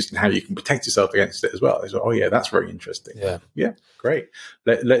it's abused and how you can protect yourself against it as well. So, that's very interesting. Yeah, great.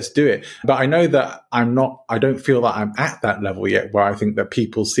 Let's do it. But I know that I don't feel that I'm at that level yet, where I think that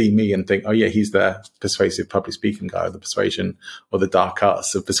people see me and think, he's the persuasive public speaking guy, or the persuasion or the dark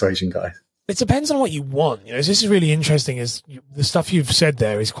arts of persuasion guy. It depends on what you want. This is really interesting. Is the stuff you've said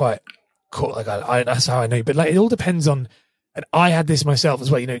there is quite cool. Like that's how I know. But like, it all depends on, and I had this myself as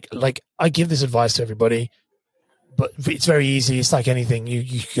well. Like, I give this advice to everybody, but it's very easy. It's like anything.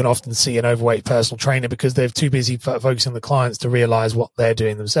 You can often see an overweight personal trainer because they're too busy focusing on the clients to realize what they're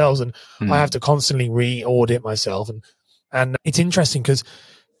doing themselves. And I have to constantly re-audit myself. And it's interesting because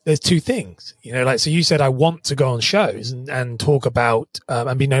there's two things, so you said, I want to go on shows and talk about,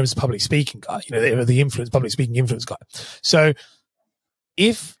 and be known as a public speaking guy, the public speaking influence guy. So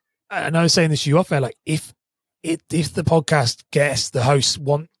and I was saying this to you off air, like if the podcast guests, the hosts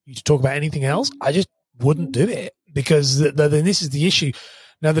want you to talk about anything else, I just wouldn't do it. Because then this is the issue.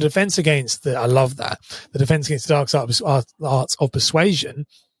 Now, the defense against I love that. The defense against the dark arts of persuasion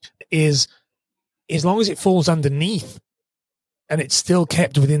is, as long as it falls underneath and it's still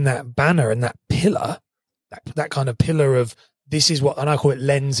kept within that banner and that pillar, that kind of pillar of, this is what, and I call it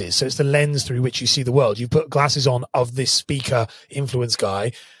lenses. So it's the lens through which you see the world. You put glasses on of this speaker influence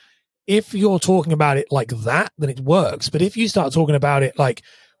guy. If you're talking about it like that, then it works. But if you start talking about it like,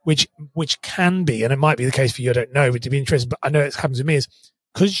 which can be, and it might be the case for you, I don't know, but to be interesting, but I know it happens to me, is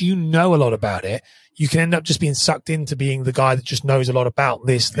because you know a lot about it, you can end up just being sucked into being the guy that just knows a lot about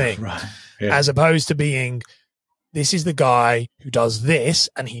this thing, right. Yeah. As opposed to being, this is the guy who does this,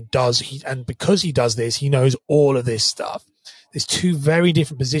 and and because he does this, he knows all of this stuff. There's two very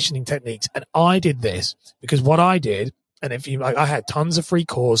different positioning techniques, and I did this because what I did, and if you like, I had tons of free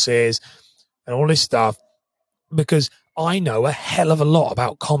courses and all this stuff because I know a hell of a lot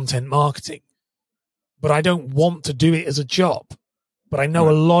about content marketing, but I don't want to do it as a job. But I know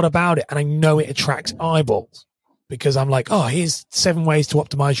a lot about it, and I know it attracts eyeballs because I'm like, oh, here's 7 ways to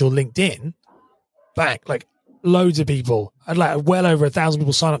optimize your LinkedIn. Back, like loads of people. I'd like well over 1,000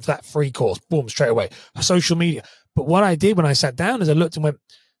 people sign up for that free course. Boom, straight away. Social media. But what I did when I sat down is I looked and went,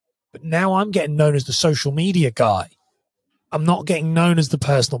 but now I'm getting known as the social media guy. I'm not getting known as the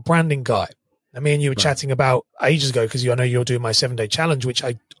personal branding guy. I mean, you were chatting about ages ago because I know you're doing my 7-day challenge, which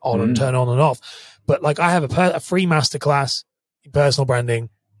I on and turn on and off. But like I have a free masterclass in personal branding,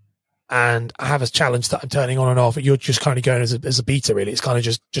 and I have a challenge that I'm turning on and off. You're just kind of going as a beta, really. It's kind of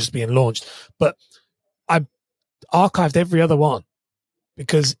just being launched. But I archived every other one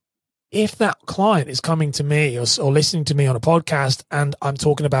because if that client is coming to me or listening to me on a podcast and I'm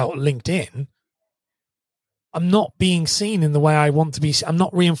talking about LinkedIn, I'm not being seen in the way I want to be. I'm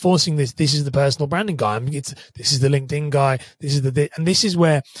not reinforcing this. This is the personal branding guy. This is the LinkedIn guy. And this is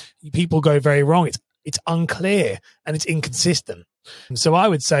where people go very wrong. It's unclear and it's inconsistent. And so I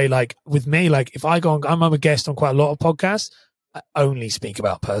would say, like with me, like if I go on, I'm a guest on quite a lot of podcasts. I only speak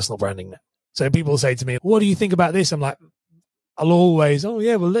about personal branding now. So people say to me, "What do you think about this?" I'm like, I'll always, "Oh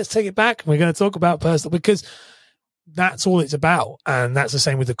yeah, well let's take it back. We're going to talk about personal," because that's all it's about. And that's the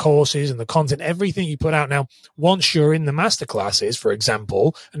same with the courses and the content, everything you put out. Now, once you're in the masterclasses, for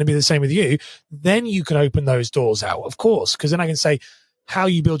example, and it'll be the same with you, then you can open those doors out, of course, because then I can say how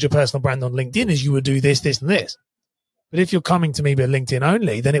you build your personal brand on LinkedIn is you would do this, this, and this. But if you're coming to me with LinkedIn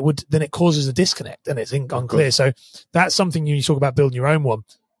only, then it causes a disconnect and it's unclear. So that's something you talk about building your own one,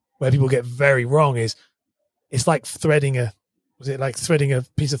 where people get very wrong is it's like threading a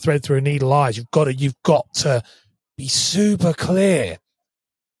piece of thread through a needle eye. You've got to be super clear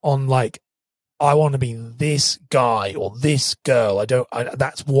on like, I want to be this guy or this girl.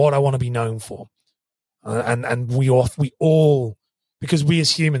 That's what I want to be known for. And we all, because we as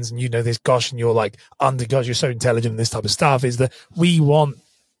humans, and you know this, gosh, and you're like, gosh, you're so intelligent and this type of stuff, is that we want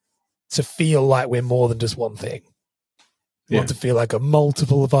to feel like we're more than just one thing. We want to feel like a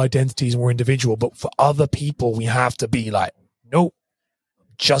multiple of identities and we're individual. But for other people, we have to be like, nope,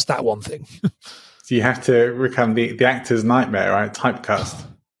 just that one thing. So you have to become the actor's nightmare, right? Typecast.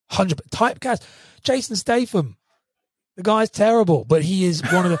 100%. Typecast. Jason Statham. The guy's terrible, but he is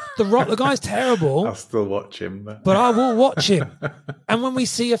one of the Rock. The guy's terrible. I'll still watch him, but I will watch him. And when we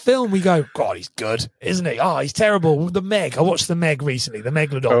see a film, we go, God, he's good, isn't he? Oh, he's terrible. The Meg. I watched the Meg recently. The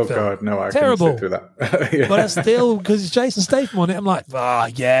Megalodon film. Oh God, no, I terrible. couldn't sit through that. Yeah. But I still, because it's Jason Statham on it, I'm like,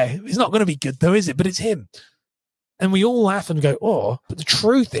 yeah, it's not going to be good though, is it? But it's him. And we all laugh and go, oh, but the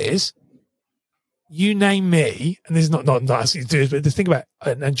truth is, you name me, and this is not asking you to do this, but think about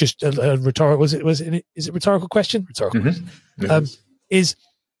it, and just a rhetorical, is it rhetorical question? Rhetorical question. Yes. Is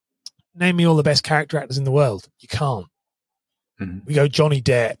name me all the best character actors in the world. You can't. We go Johnny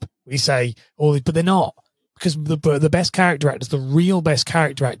Depp. We say all these, but they're not, because the best character actors, the real best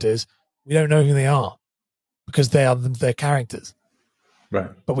character actors, we don't know who they are because they're characters. Right.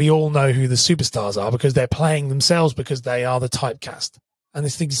 But we all know who the superstars are because they're playing themselves, because they are the typecast. And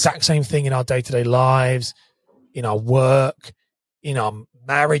it's the exact same thing in our day-to-day lives, in our work, in our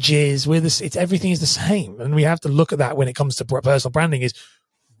marriages. Everything is the same. And we have to look at that when it comes to personal branding is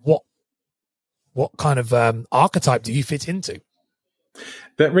what kind of archetype do you fit into?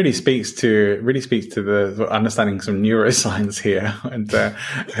 That really speaks to the understanding some neuroscience here, and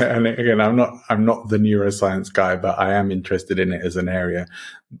again, I'm not the neuroscience guy, but I am interested in it as an area.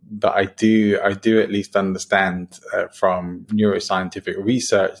 But I do at least understand from neuroscientific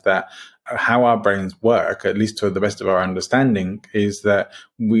research that how our brains work, at least to the best of our understanding, is that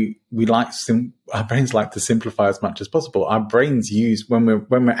our brains like to simplify as much as possible. Our brains use, when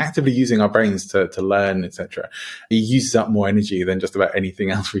we're actively using our brains to learn, etc., it uses up more energy than just about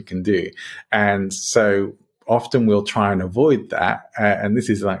anything else we can do. And so often we'll try and avoid that. And this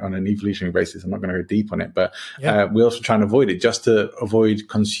is like on an evolutionary basis. I'm not going to go deep on it, but we also try and avoid it just to avoid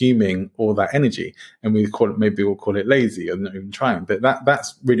consuming all that energy. And we'll call it lazy or not even trying. But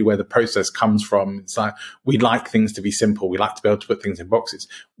that's really where the process comes from. It's like, we like things to be simple. We like to be able to put things in boxes.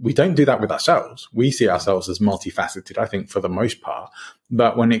 We don't do that with ourselves. We see ourselves as multifaceted, I think, for the most part.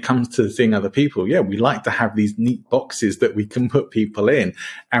 But when it comes to seeing other people, we like to have these neat boxes that we can put people in.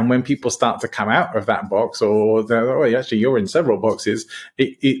 And when people start to come out of that box, or actually you're in several boxes,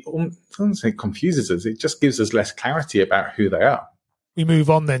 it I don't say confuses us. It just gives us less clarity about who they are. We move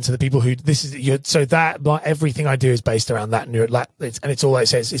on then to the people who so that everything I do is based around that, and it's all it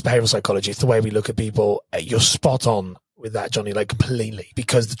says is behavioral psychology. It's the way we look at people. You're spot on with that, Johnny, like completely,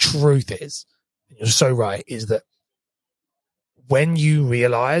 because the truth is, and you're so right, is that when you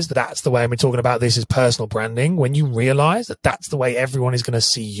realize that that's the way, and we're talking about this as personal branding, when you realize that that's the way everyone is going to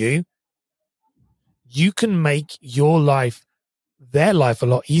see you, you can make your life, their life, a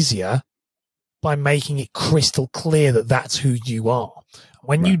lot easier by making it crystal clear that that's who you are.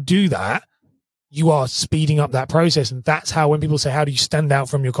 When you do that, you are speeding up that process. And that's how, when people say, how do you stand out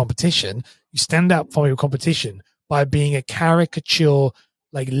from your competition? You stand out from your competition by being a caricature,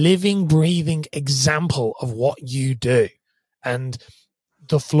 like living, breathing example of what you do. And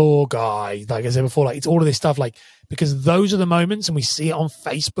the floor guy, like I said before, like it's all of this stuff, like, because those are the moments, and we see it on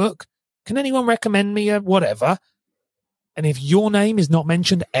Facebook. Can anyone recommend me a whatever? And if your name is not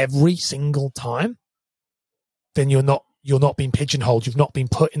mentioned every single time, then you're not being pigeonholed. You've not been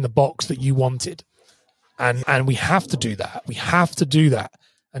put in the box that you wanted. And we have to do that. We have to do that.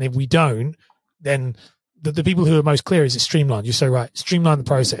 And if we don't, then the people who are most clear is it's streamlined. You're so right. Streamline the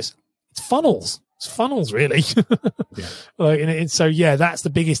process. It's funnels. It's funnels, really. That's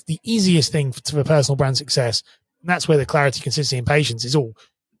the easiest thing for personal brand success. And that's where the clarity, consistency, and patience is all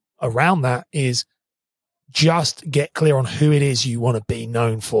around. That is just get clear on who it is you want to be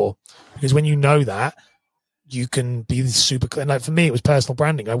known for. Because when you know that, you can be super clear. Like for me, it was personal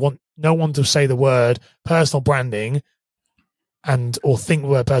branding. I want no one to say the word personal branding or think the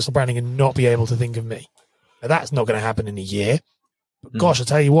word personal branding and not be able to think of me. Now, that's not going to happen in a year. But gosh, I'll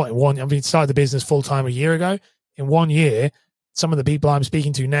tell you what, started the business full time a year ago. In 1 year, some of the people I'm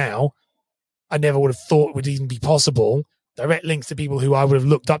speaking to now, I never would have thought would even be possible. Direct links to people who I would have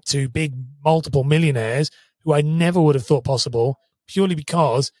looked up to, big multiple millionaires who I never would have thought possible, purely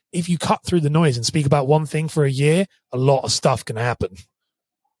because if you cut through the noise and speak about one thing for a year, a lot of stuff can happen.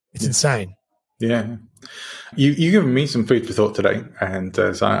 It's insane. Yeah. You've given me some food for thought today. And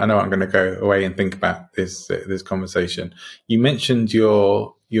so I know I'm going to go away and think about this conversation. You mentioned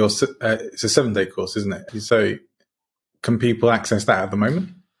your it's a 7-day course, isn't it? So can people access that at the moment?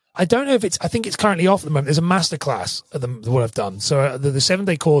 I don't know I think it's currently off at the moment. There's a masterclass of what I've done. So the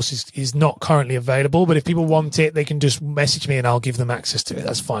 7-day course is not currently available, but if people want it, they can just message me and I'll give them access to it.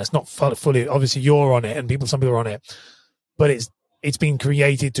 That's fine. It's not fully, obviously you're on it and some people are on it, but it's been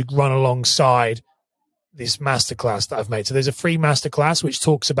created to run alongside this masterclass that I've made. So there's a free masterclass which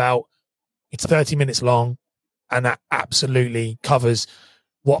talks about, it's 30 minutes long, and that absolutely covers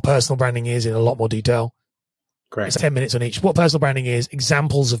what personal branding is in a lot more detail. Great. It's 10 minutes on each. What personal branding is,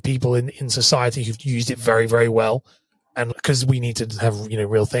 examples of people in society who've used it very, very well. And because we need to have,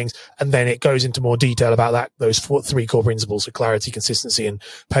 real things. And then it goes into more detail about those 3 core principles of clarity, consistency, and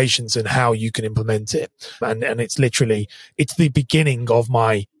patience, and how you can implement it. And it's the beginning of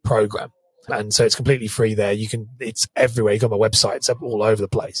my program. And so it's completely free there. It's everywhere. You got my website. It's all over the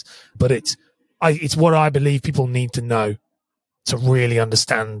place, but it's what I believe people need to know to really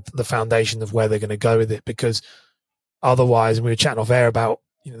understand the foundation of where they're going to go with it. Because otherwise, and we were chatting off air about,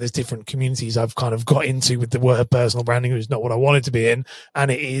 there's different communities I've kind of got into with the word personal branding, which is not what I wanted to be in. And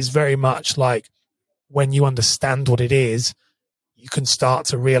it is very much like, when you understand what it is, you can start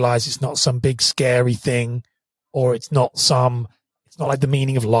to realize it's not some big scary thing, or it's not like the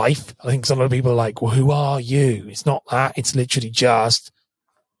meaning of life. I think a lot of people are like, well, who are you? It's not that. It's literally just,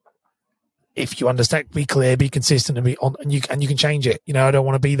 if you understand, be clear, be consistent, and you can change it. I don't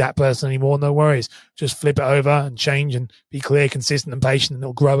want to be that person anymore. No worries. Just flip it over and change and be clear, consistent, and patient, and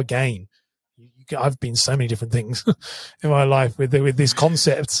it'll grow again. I've been so many different things in my life with this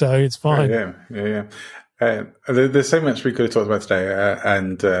concept, so it's fine. Yeah. There's so much we could have talked about today,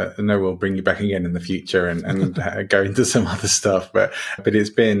 and I know we'll bring you back again in the future and go into some other stuff. But it's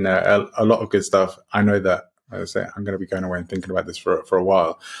been a lot of good stuff. I know that, as I say, I'm going to be going away and thinking about this for a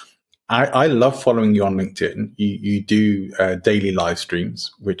while. I love following you on LinkedIn. You do daily live streams,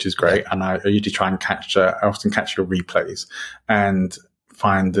 which is great, and I usually try and I often catch your replays and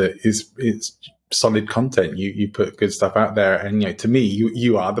find that it's solid content. You put good stuff out there, and to me,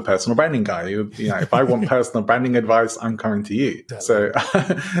 you are the personal branding guy. If I want personal branding advice, I'm coming to you. So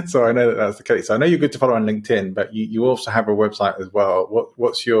I know that's the case. So I know you're good to follow on LinkedIn, but you also have a website as well.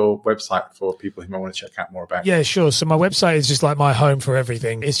 What's your website for people who might want to check out more about? Yeah, sure. So my website is just like my home for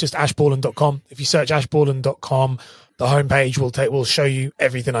everything. It's just ashborland.com. If you search ashborland.com, the homepage will show you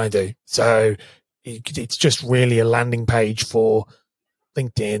everything I do. So it's just really a landing page for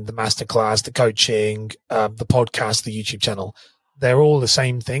LinkedIn, the masterclass, the coaching, the podcast, the YouTube channel. They're all the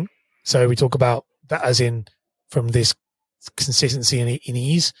same thing. So we talk about that as in from this consistency and in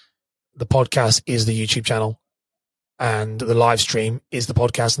ease. The podcast is the YouTube channel, and the live stream is the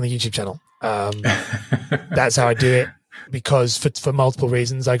podcast and the YouTube channel. That's how I do it, because for multiple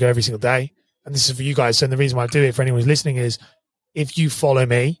reasons, I go every single day. And this is for you guys. So the reason why I do it for anyone who's listening is if you follow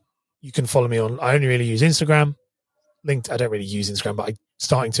me, you can follow me on, I only really use Instagram. LinkedIn, I don't really use Instagram, but I'm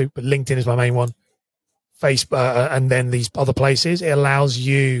starting to. But LinkedIn is my main one. Facebook, and then these other places. It allows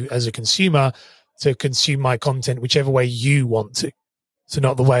you as a consumer to consume my content whichever way you want to. So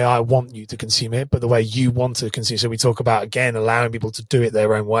not the way I want you to consume it, but the way you want to consume. So we talk about, again, allowing people to do it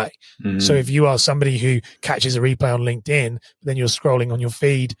their own way. Mm-hmm. So if you are somebody who catches a replay on LinkedIn, then you're scrolling on your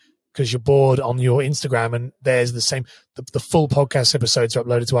feed because you're bored on your Instagram, and there's the same, the full podcast episodes are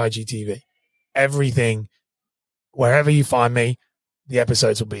uploaded to IGTV. Everything, wherever you find me, the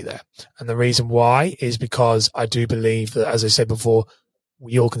episodes will be there. And the reason why is because I do believe that, as I said before,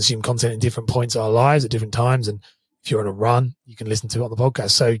 we all consume content at different points of our lives at different times. And if you're on a run, you can listen to it on the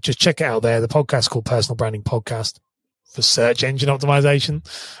podcast. So just check it out there. The podcast is called Personal Branding Podcast for search engine optimization.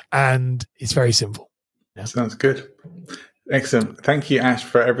 And it's very simple. Yeah. Sounds good. Excellent. Thank you, Ash,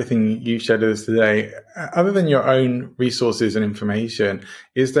 for everything you shared with us today. Other than your own resources and information,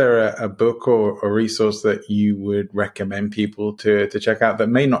 is there a book or a resource that you would recommend people to check out that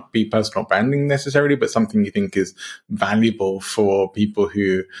may not be personal branding necessarily, but something you think is valuable for people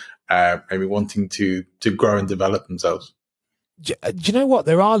who may be wanting to grow and develop themselves? Do you know what?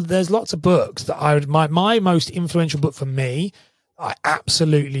 There's lots of books that my most influential book for me, I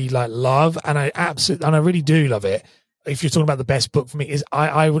absolutely love, and I really do love it. If you're talking about the best book for me, is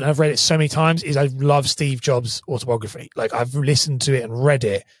I've read it so many times, is I love Steve Jobs' autobiography. Like, I've listened to it and read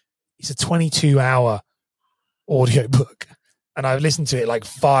it. It's a 22-hour audio book, and I've listened to it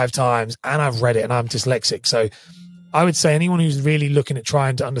 5 times, and I've read it, and I'm dyslexic. So I would say anyone who's really looking at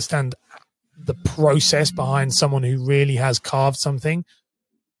trying to understand the process behind someone who really has carved something,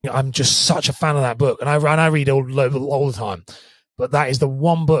 I'm just such a fan of that book, and I read it all the time. But that is the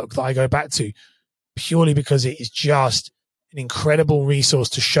one book that I go back to, purely because it is just an incredible resource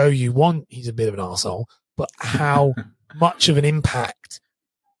to show you, one, he's a bit of an arsehole, but how much of an impact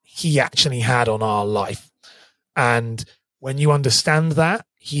he actually had on our life. And when you understand that,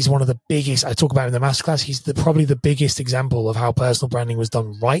 he's one of the biggest, I talk about in the masterclass, he's probably the biggest example of how personal branding was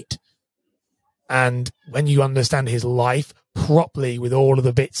done right. And when you understand his life properly with all of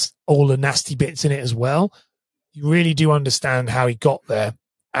the bits, all the nasty bits in it as well, you really do understand how he got there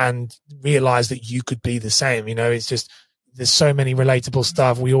and realize that you could be the same. It's just, there's so many relatable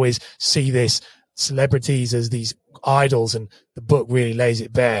stuff. We always see this celebrities as these idols, and the book really lays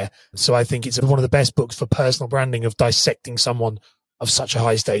it bare. So I think it's one of the best books for personal branding, of dissecting someone of such a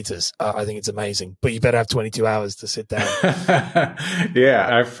high status. I think it's amazing, but you better have 22 hours to sit down. Yeah,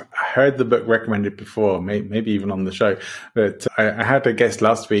 I've heard the book recommended before, maybe even on the show. But I had a guest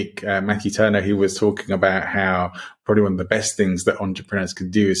last week, Matthew Turner, who was talking about how probably one of the best things that entrepreneurs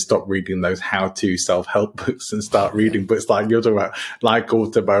could do is stop reading those how-to self-help books and start reading books like you're talking about, like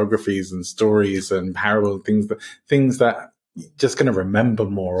autobiographies and stories and parables, things that you're just going to remember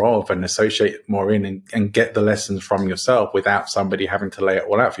more of and associate more in, and get the lessons from yourself without somebody having to lay it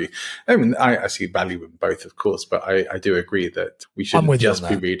all out for you. I mean, I see value in both, of course, but I do agree that we shouldn't just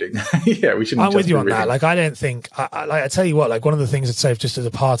be reading. Yeah, we shouldn't. I'm with you on that. I don't think, I tell you what, one of the things I'd say, just as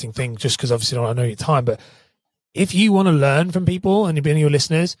a parting thing, just because obviously I know your time, but if you want to learn from people and any of your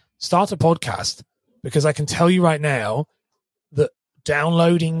listeners, start a podcast, because I can tell you right now that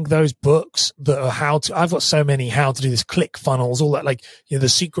downloading those books that are I've got so many how to do this, click funnels, all that, the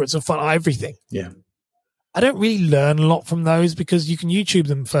secrets of funnel, everything. Yeah. I don't really learn a lot from those, because you can YouTube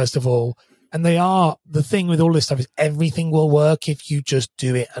them first of all. And the thing with all this stuff is everything will work if you just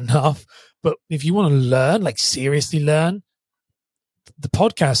do it enough. But if you want to learn, seriously learn, the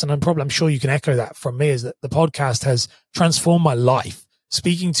podcast, and I'm sure you can echo that from me, is that the podcast has transformed my life.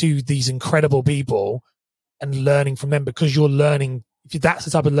 Speaking to these incredible people and learning from them, because you're learning. If that's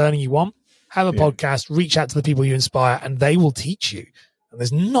the type of learning you want, have a podcast, reach out to the people you inspire, and they will teach you. and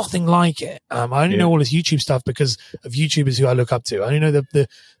there's nothing like it. I only know all this YouTube stuff because of YouTubers who I look up to. I only know the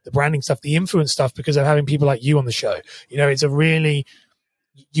branding stuff, the influence stuff because of having people like you on the show. You know, it's a really,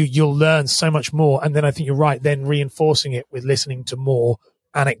 you'll learn so much more. And then I think you're right, then reinforcing it with listening to more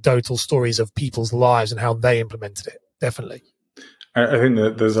anecdotal stories of people's lives and how they implemented it. Definitely. I think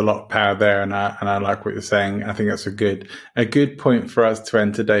that there's a lot of power there, and I like what you're saying. I think that's a good point for us to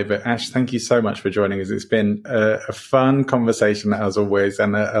end today. But Ash, thank you so much for joining us. It's been a fun conversation as always,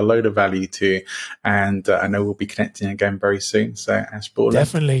 and a load of value too. And I know we'll be connecting again very soon. So Ash Borland,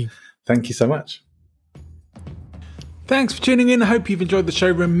 definitely. Thank you so much. Thanks for tuning in. I hope you've enjoyed the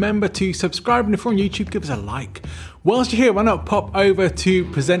show. Remember to subscribe, and if you're on YouTube, give us a like. Whilst you're here, why not pop over to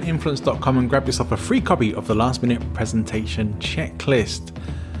presentinfluence.com and grab yourself a free copy of the Last Minute Presentation Checklist.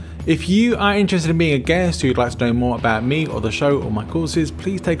 If you are interested in being a guest who'd like to know more about me or the show or my courses,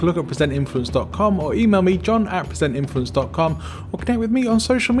 please take a look at presentinfluence.com or email me, john@presentinfluence.com, or connect with me on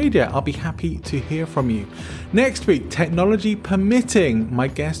social media. I'll be happy to hear from you. Next week, technology permitting, my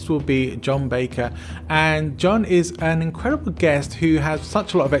guest will be John Baker. And John is an incredible guest who has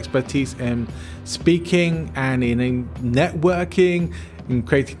such a lot of expertise in speaking and in networking, in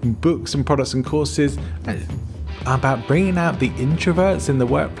creating books and products and courses, about bringing out the introverts in the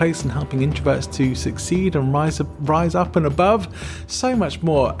workplace and helping introverts to succeed and rise up and above. So much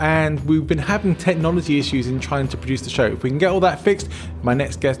more. And we've been having technology issues in trying to produce the show. If we can get all that fixed, my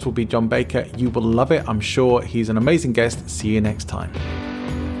next guest will be John Baker. You will love it, I'm sure. He's an amazing guest. See you next time.